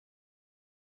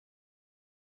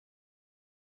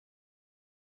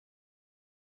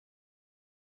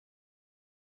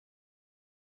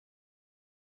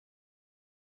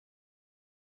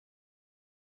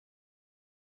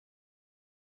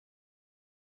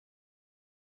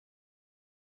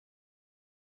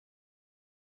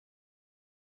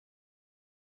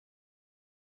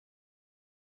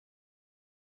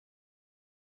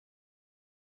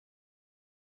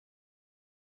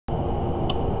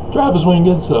Travis Wayne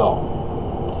Goodsell.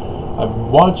 I've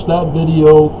watched that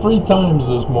video 3 times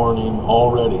this morning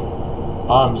already.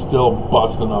 I'm still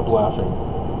busting up laughing.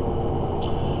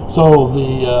 So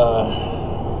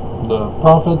the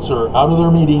prophets are out of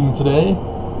their meeting today,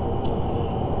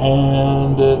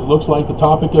 and it looks like the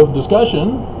topic of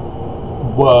discussion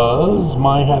was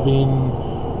my having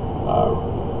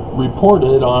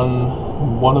reported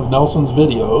on one of Nelson's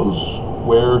videos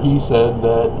where he said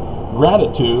that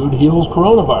gratitude heals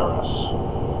coronavirus.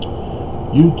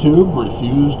 YouTube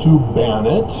refused to ban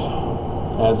it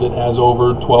as it has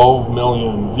over 12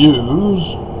 million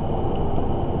views.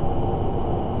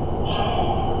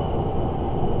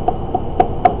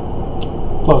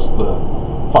 Plus the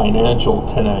financial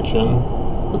connection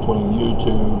between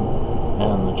YouTube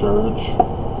and the church.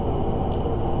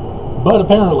 But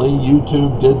apparently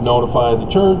YouTube did notify the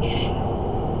church,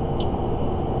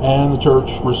 and the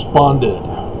church responded.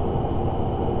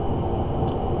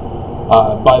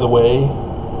 By the way,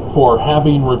 for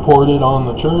having reported on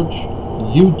the church,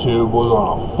 YouTube was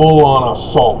on a full-on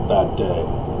assault that day,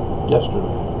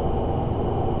 yesterday,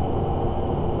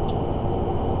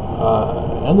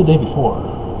 and the day before.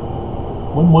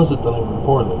 When was it that I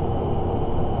reported?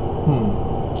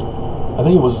 I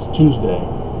think it was Tuesday.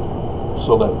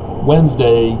 So that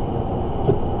Wednesday,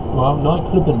 well, no, it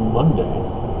could have been Monday.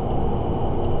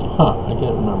 I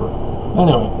can't remember.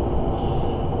 Anyway,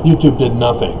 YouTube did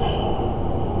nothing.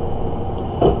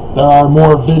 There are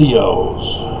more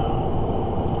videos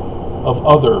of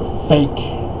other fake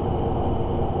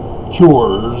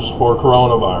cures for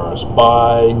coronavirus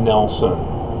by Nelson.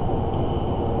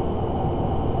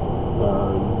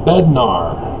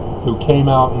 Bednar, who came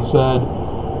out and said,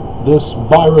 this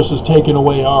virus has taken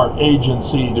away our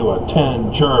agency to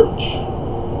attend church.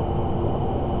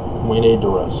 We need to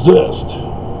resist.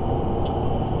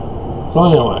 So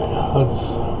anyway, let's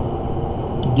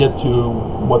get to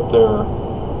what they're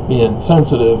being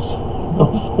sensitive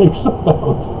snowflakes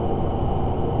about.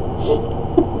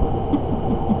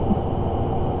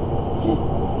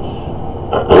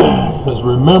 Because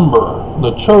remember,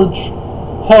 the church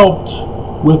helped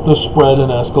with the spread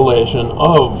and escalation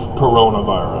of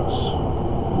coronavirus.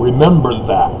 Remember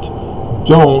that.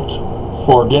 Don't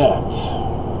forget.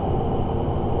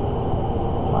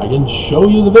 I can show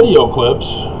you the video clips.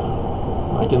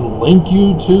 I can link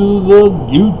you to the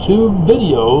YouTube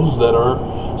videos that are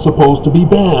supposed to be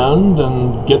banned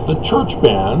and get the church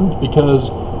banned, because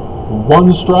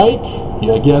one strike,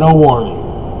 you get a warning.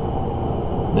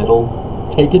 It'll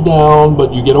take it down,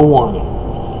 but you get a warning.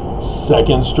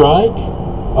 Second strike,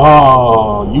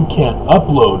 oh, you can't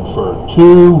upload for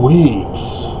 2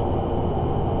 weeks.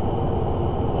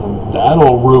 And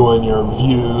that'll ruin your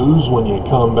views when you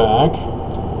come back.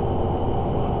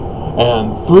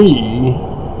 And 3,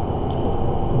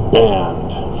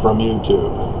 banned from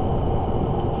YouTube.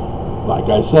 Like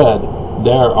I said,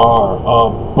 there are a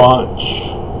bunch,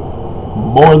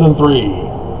 more than 3,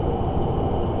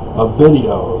 of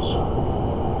videos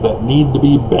that need to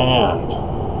be banned.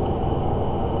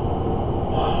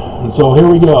 And so here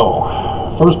we go.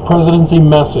 First presidency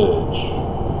message.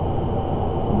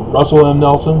 Russell M.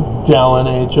 Nelson, Dallin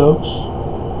A. Oaks,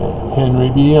 and Henry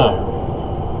B. Eyring.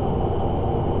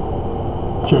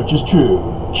 Church is true.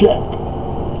 Check.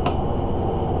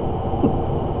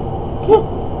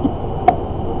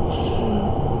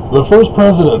 The First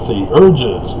Presidency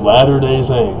urges Latter-day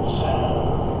Saints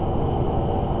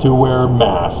to wear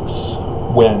masks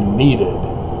when needed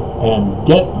and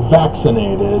get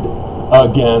vaccinated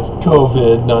against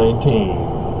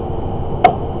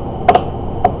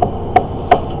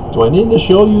COVID-19. Do I need to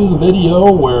show you the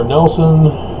video where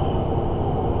Nelson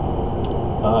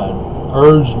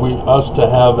urged us to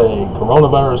have a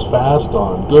coronavirus fast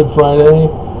on Good Friday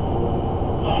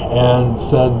and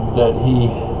said that he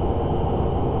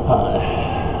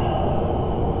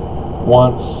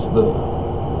wants the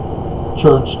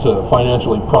church to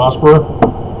financially prosper?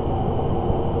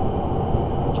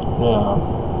 Yeah.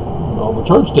 Well, the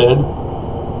church did.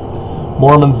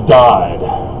 Mormons died.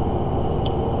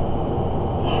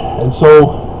 And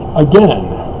so, again,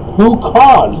 who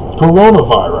caused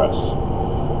coronavirus?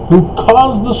 Who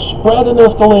caused the spread and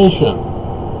escalation?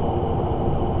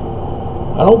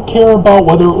 I don't care about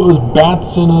whether it was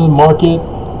bats in a market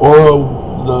or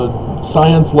the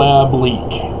science lab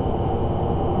leak.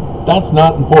 That's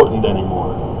not important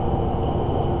anymore.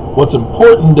 What's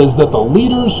important is that the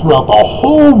leaders throughout the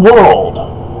whole world,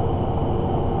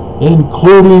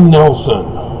 including Nelson,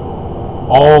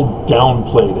 all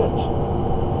downplayed it.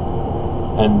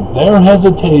 And their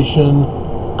hesitation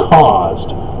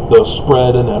caused the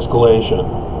spread and escalation.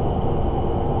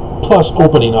 Plus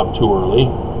opening up too early.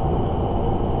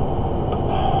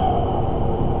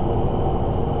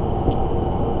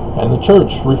 And the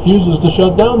church refuses to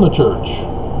shut down the church.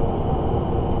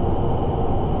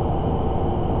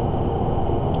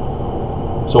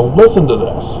 So listen to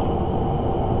this.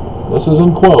 This is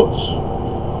in quotes.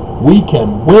 We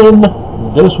can win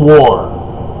this war.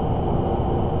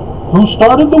 Who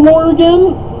started the war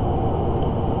again?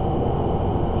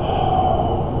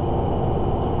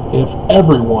 If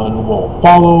everyone will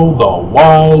follow the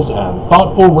wise and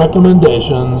thoughtful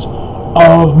recommendations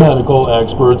of medical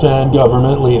experts and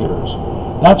government leaders.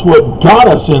 That's what got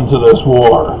us into this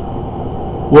war,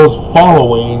 was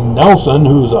following Nelson,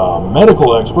 who's a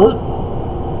medical expert,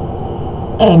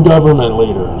 and government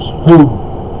leaders who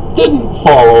didn't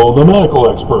follow the medical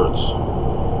experts.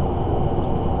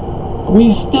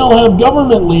 We still have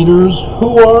government leaders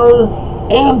who are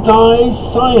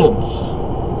anti-science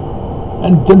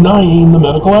and denying the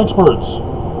medical experts.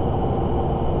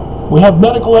 We have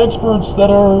medical experts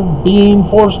that are being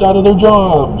forced out of their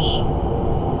jobs.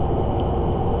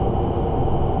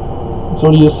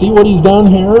 So do you see what he's done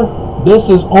here? This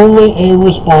is only a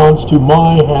response to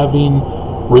my having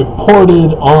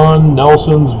reported on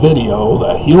Nelson's video,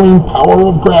 The Healing Power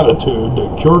of Gratitude to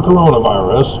Cure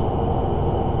Coronavirus,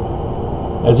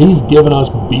 as he's given us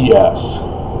BS.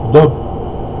 The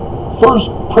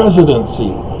first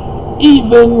presidency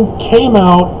even came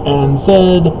out and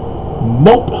said,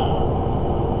 nope,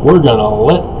 we're gonna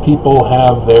let people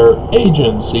have their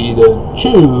agency to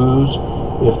choose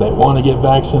if they want to get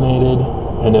vaccinated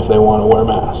and if they want to wear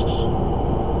masks.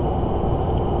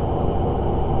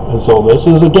 And so this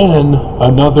is again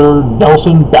another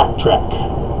Nelson backtrack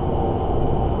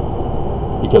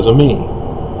because of me.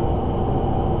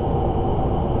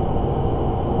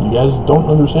 You guys don't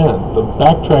understand. The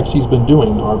backtracks he's been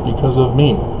doing are because of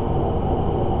me.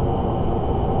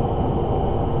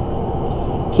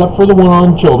 Except for the one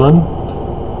on children.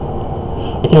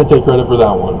 I can't take credit for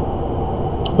that one.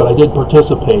 But I did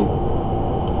participate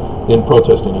in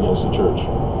protesting against the church.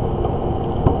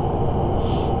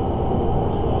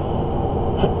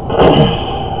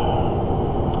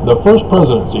 The first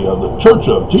presidency of the Church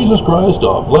of Jesus Christ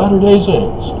of Latter-day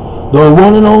Saints, the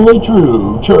one and only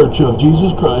true Church of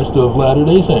Jesus Christ of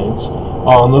Latter-day Saints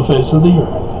on the face of the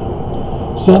earth,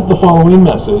 sent the following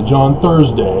message on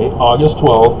Thursday, August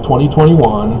 12th,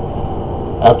 2021,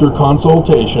 after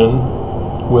consultation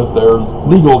with their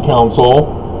legal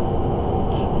counsel,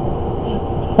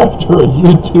 after a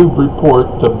YouTube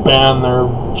report to ban their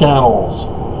channels.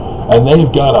 And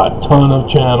they've got a ton of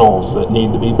channels that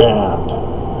need to be banned.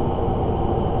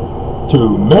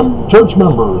 To church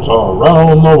members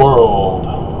around the world,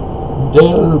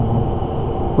 dear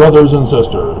brothers and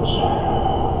sisters,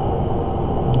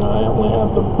 I only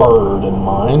have the bird in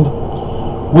mind.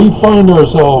 We find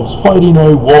ourselves fighting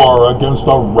a war against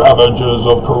the ravages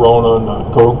of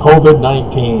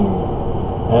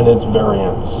COVID-19 and its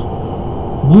variants.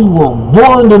 We were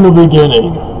warned in the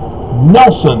beginning.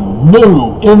 Nelson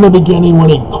knew in the beginning when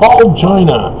he called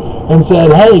China and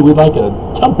said, hey, we'd like a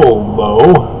temple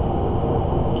though.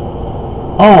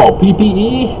 Oh,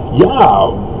 PPE?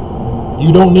 Yeah,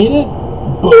 you don't need it?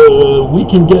 But we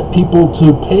can get people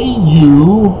to pay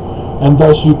you, and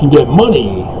thus you can get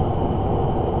money.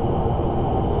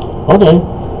 Okay.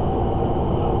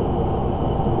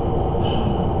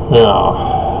 Yeah,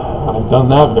 I've done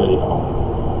that video.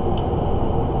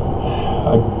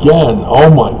 Again, oh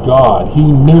my God, he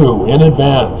knew in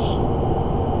advance.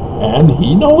 And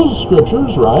he knows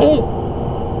scriptures, right?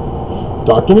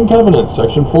 Doctrine and Covenants,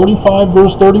 section 45,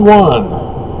 verse 31.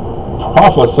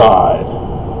 Prophesied,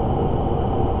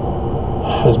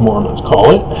 as Mormons call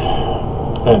it,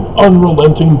 an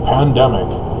unrelenting pandemic.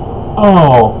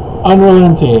 Oh,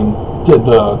 unrelenting. Did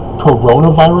the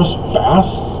coronavirus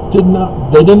fasts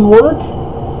didn't work?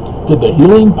 Did the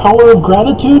healing power of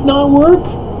gratitude not work?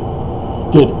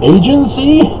 Did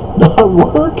agency not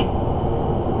work?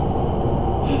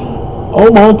 Oh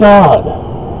my God.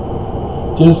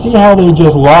 Do you see how they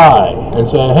just lie and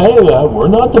say, hey, we're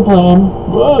not to blame.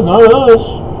 Well, not us.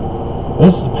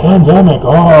 It's the pandemic.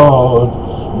 Oh, it's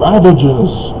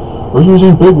ravages. We're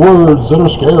using big words that are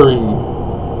scary.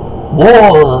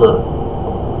 War.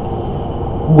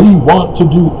 We want to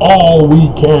do all we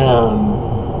can.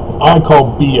 I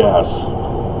call BS.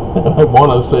 I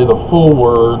want to say the full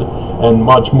word and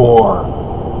much more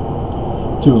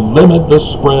to limit the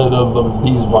spread of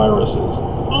these viruses.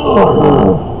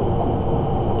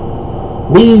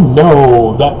 We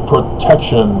know that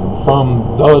protection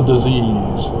from the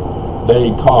disease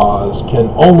they cause can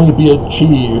only be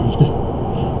achieved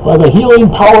by the healing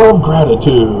power of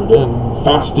gratitude and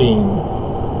fasting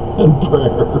and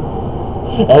prayer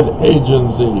and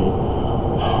agency,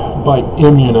 by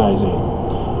immunizing.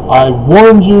 I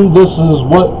warned you this is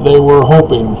what they were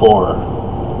hoping for.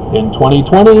 In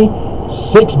 2020,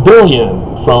 $6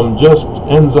 billion from just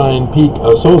Ensign Peak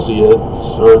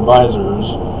associates or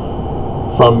advisors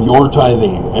from your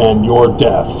tithing and your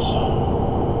deaths.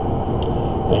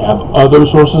 They have other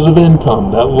sources of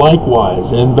income that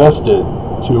likewise invested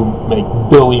to make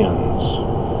billions.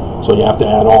 So you have to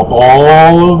add up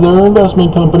all of their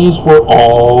investment companies for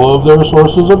all of their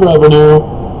sources of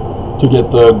revenue to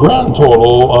get the grand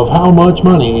total of how much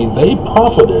money they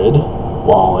profited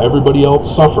while everybody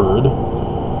else suffered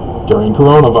during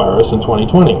coronavirus in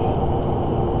 2020.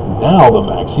 Now the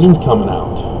vaccine's coming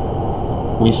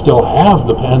out. We still have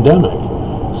the pandemic.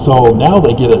 So now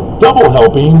they get a double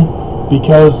helping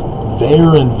because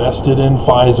they're invested in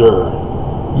Pfizer.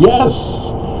 Yes!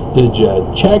 Did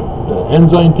you check the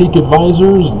Ensign Peak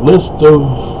Advisors list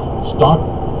of stock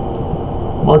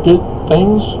market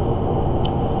things?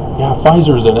 Yeah,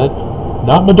 Pfizer's in it.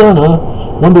 Not Moderna.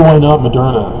 Wonder why not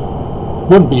Moderna?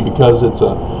 Wouldn't be because it's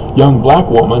a young black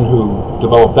woman who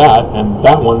developed that, and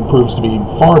that one proves to be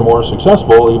far more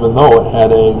successful even though it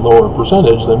had a lower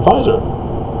percentage than Pfizer.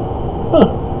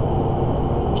 Huh.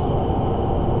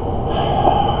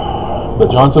 But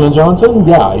Johnson & Johnson,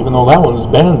 yeah, even though that one's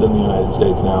banned in the United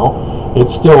States now,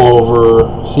 it's still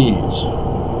overseas.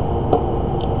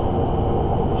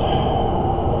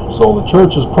 So the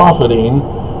church is profiting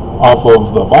off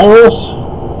of the virus,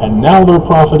 and now they're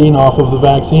profiting off of the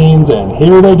vaccines, and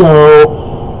here they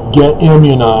go, get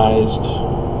immunized.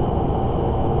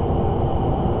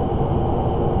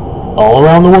 All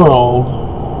around the world,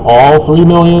 all 3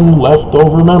 million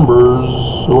leftover members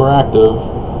who are active,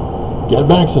 get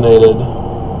vaccinated,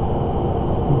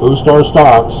 boost our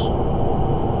stocks.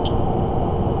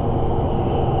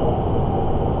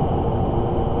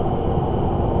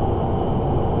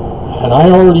 And I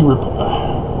already,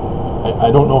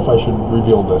 I don't know if I should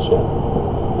reveal this yet.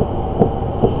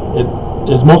 It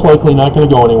is most likely not going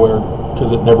to go anywhere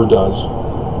because it never does.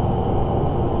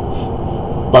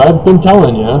 But I've been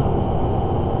telling you,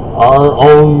 our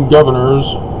own governors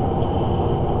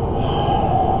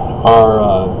are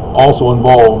also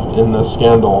involved in this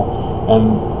scandal,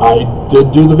 and I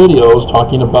did do the videos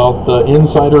talking about the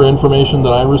insider information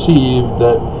that I received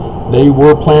that they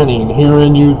were planning here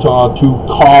in Utah to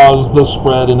cause the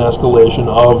spread and escalation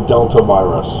of Delta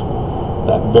virus,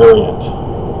 that variant.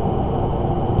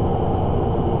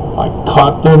 I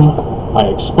caught them, I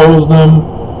exposed them,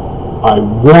 I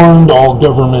warned all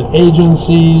government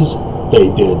agencies, they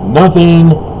did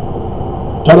nothing.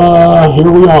 Ta-da! Here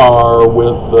we are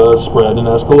with the spread and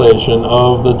escalation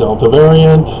of the Delta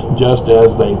variant, just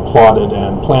as they plotted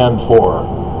and planned for.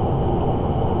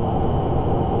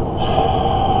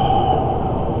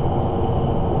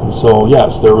 And so,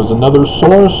 yes, there was another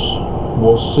source.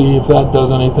 We'll see if that does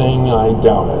anything. I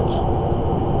doubt it.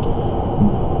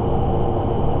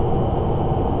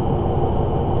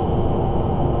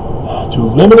 To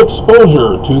limit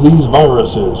exposure to these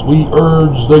viruses, we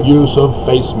urge the use of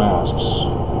face masks.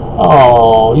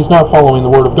 Oh, he's not following the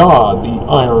word of God, the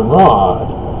iron rod.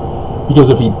 Because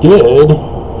if he did,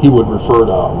 he would refer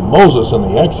to Moses in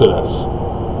the Exodus.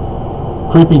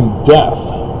 Creeping death,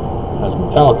 as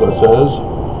Metallica says.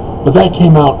 But that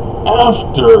came out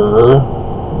after,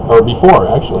 or before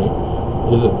actually.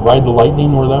 Is it Ride the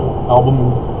Lightning where that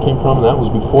album came from? And that was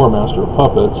before Master of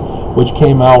Puppets, which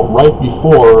came out right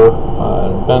before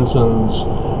Benson's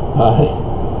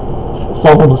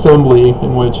solemn assembly,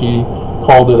 in which he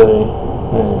called it a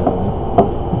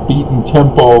beaten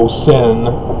tempo sin.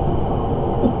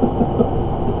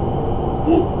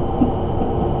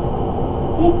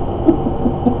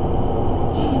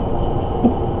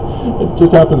 It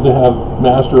just happens to have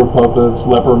Master of Puppets,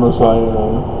 Leper Messiah,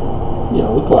 you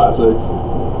know, the classics.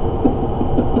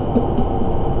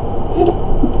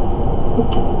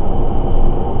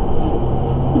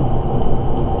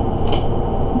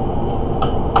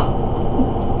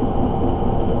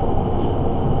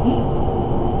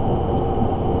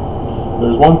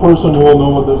 There's one person who will know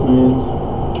what this means.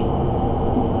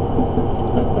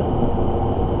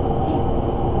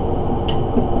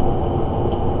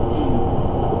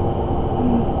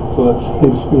 So that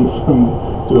saves me from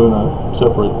doing a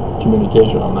separate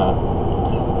communication on that.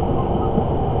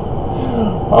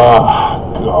 Ah,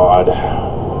 God.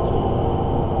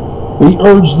 We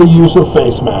urge the use of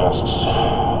face masks.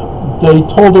 They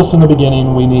told us in the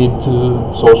beginning we need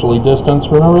to socially distance,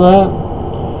 remember that?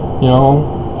 You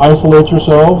know, isolate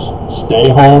yourselves, stay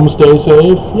home, stay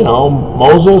safe, you know,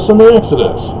 Moses and the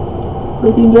Exodus.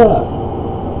 Freaking death.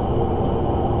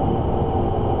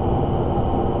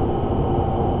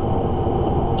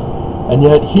 And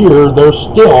yet here, they're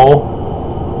still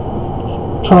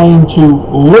trying to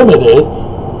limit it,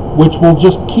 which will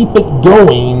just keep it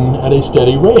going at a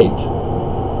steady rate.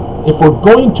 If we're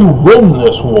going to win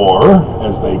this war,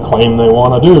 as they claim they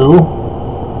want to do,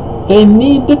 they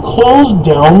need to close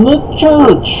down the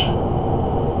church.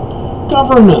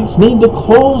 Governments need to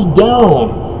close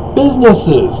down.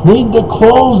 Businesses need to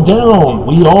close down.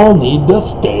 We all need to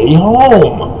stay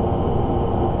home.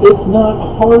 It's not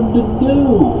hard to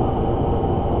do.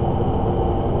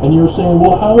 And you're saying,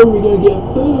 well, how are we going to get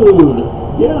food?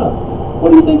 Yeah. What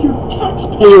do you think your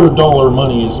taxpayer dollar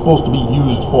money is supposed to be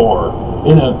used for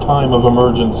in a time of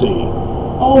emergency?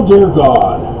 Oh, dear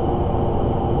God.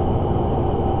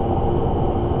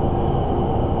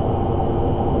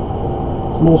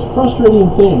 It's the most frustrating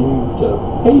thing to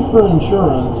pay for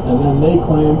insurance and then they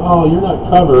claim, oh, you're not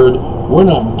covered. We're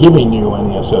not giving you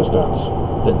any assistance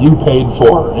that you paid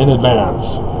for in advance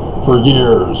for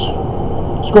years.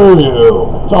 Screw you.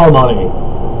 It's our money.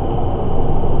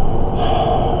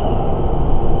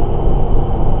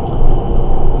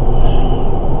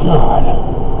 God.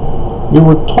 We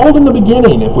were told in the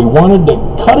beginning if we wanted to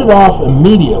cut it off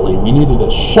immediately, we needed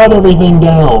to shut everything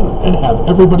down and have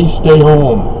everybody stay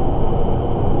home.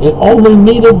 It only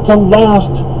needed to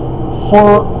last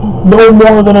for no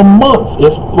more than a month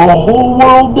if the whole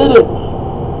world did it.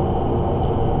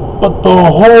 But the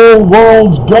whole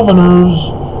world's governors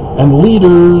and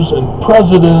leaders and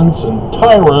presidents and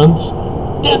tyrants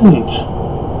didn't.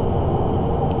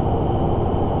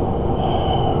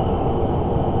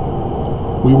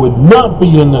 We would not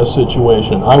be in this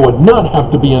situation. I would not have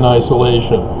to be in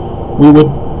isolation. We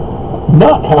would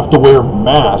not have to wear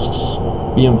masks,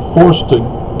 being forced to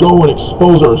go and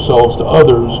expose ourselves to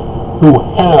others who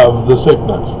have the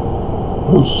sickness,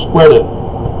 who spread it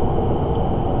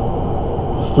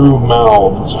through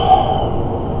mouths.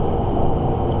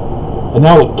 And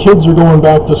now the kids are going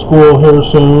back to school here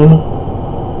soon,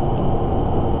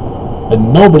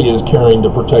 and nobody is caring to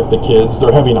protect the kids.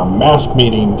 They're having a mask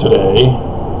meeting today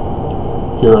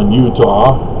here in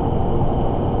Utah.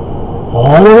 Oh,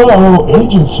 I don't know,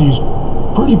 agency's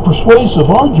pretty persuasive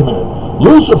argument.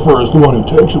 Lucifer is the one who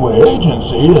takes away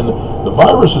agency, and the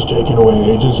virus is taking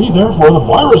away agency, therefore the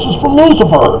virus is from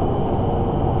Lucifer.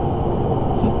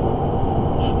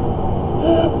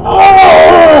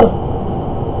 Ah!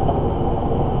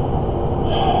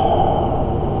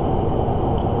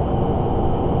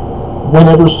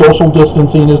 Whenever social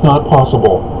distancing is not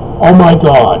possible. Oh my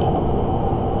God.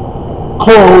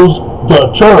 Close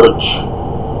the church.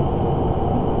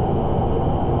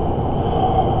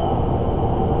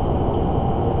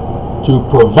 To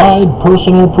provide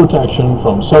personal protection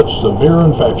from such severe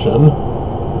infection,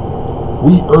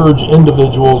 we urge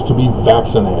individuals to be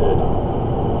vaccinated.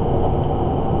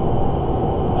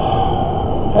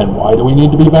 And why do we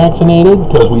need to be vaccinated?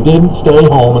 Because we didn't stay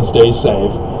home and stay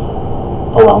safe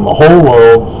around the whole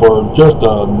world for just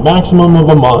a maximum of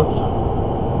a month.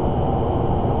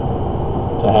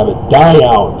 To have it die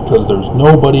out because there's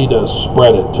nobody to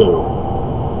spread it to.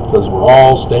 Because we're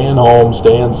all staying home,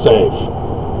 staying safe.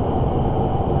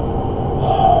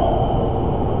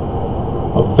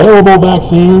 Available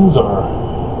vaccines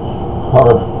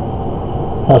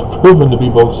have proven to be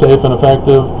both safe and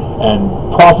effective and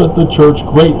profit the church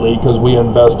greatly because we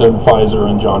invest in Pfizer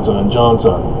and Johnson &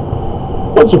 Johnson.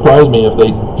 It would surprise me if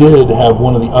they did have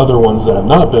one of the other ones that have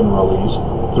not been released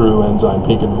through Enzyme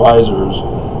Peak Advisors,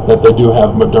 that they do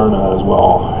have Moderna as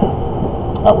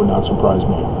well. That would not surprise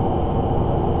me.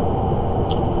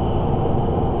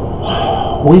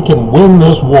 We can win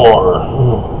this war.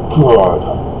 Oh,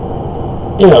 God.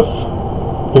 If,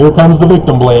 here comes the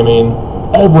victim blaming,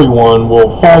 everyone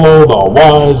will follow the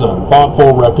wise and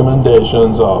thoughtful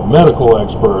recommendations of medical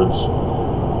experts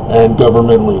and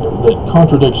government leaders. The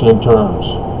contradiction in terms.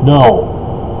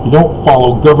 No, you don't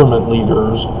follow government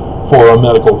leaders for a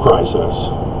medical crisis,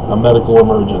 a medical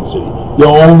emergency. You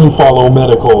only follow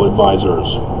medical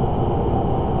advisors.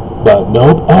 But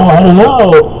nope, oh, I don't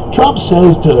know. Trump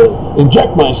says to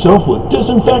inject myself with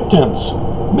disinfectants.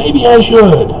 Maybe I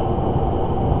should.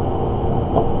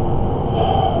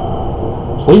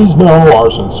 Please know our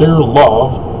sincere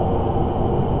love.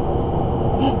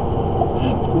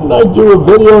 Didn't I do a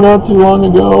video not too long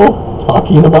ago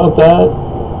talking about that?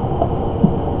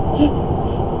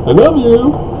 I love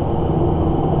you.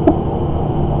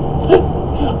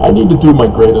 I need to do my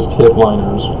greatest hit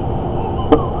liners.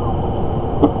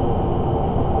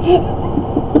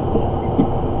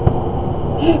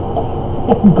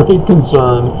 Great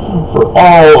concern for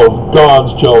all of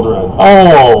God's children.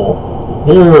 Oh!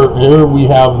 Here we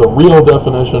have the real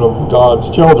definition of God's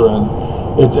children.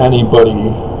 It's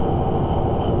anybody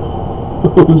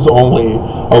who's only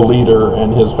a leader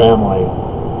and his family.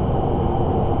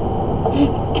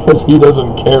 because he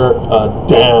doesn't care a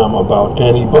damn about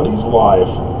anybody's life,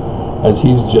 as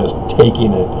he's just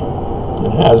taking it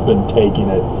and has been taking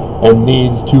it and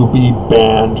needs to be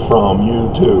banned from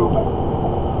YouTube.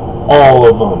 All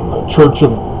of them. The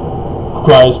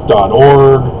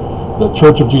churchofchrist.org, the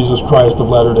Church of Jesus Christ of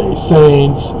Latter-day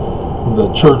Saints,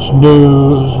 the Church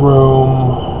Newsroom,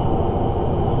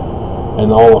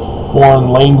 and all the foreign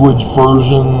language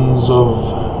versions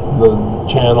of the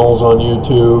channels on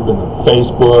YouTube and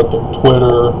Facebook and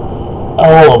Twitter.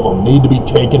 All of them need to be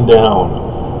taken down.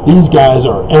 These guys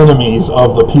are enemies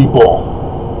of the people.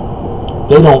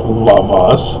 They don't love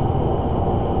us.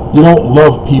 You don't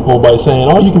love people by saying,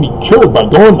 oh, you can be cured by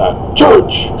going to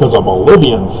church because a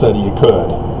Bolivian said you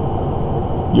could.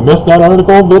 You missed that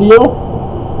article video?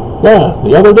 Yeah,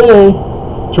 the other day,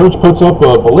 church puts up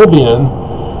a Bolivian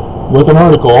with an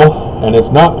article, and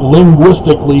it's not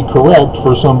linguistically correct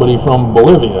for somebody from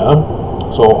Bolivia,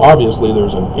 so obviously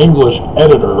there's an English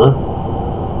editor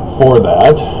for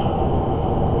that.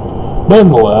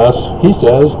 Nonetheless, he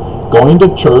says going to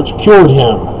church cured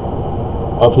him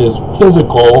of his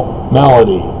physical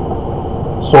malady,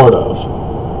 sort of.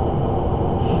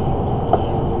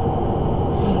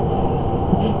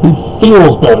 He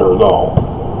feels better, though.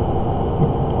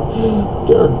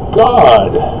 Dear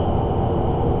God.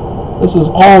 This is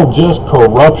all just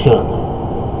corruption.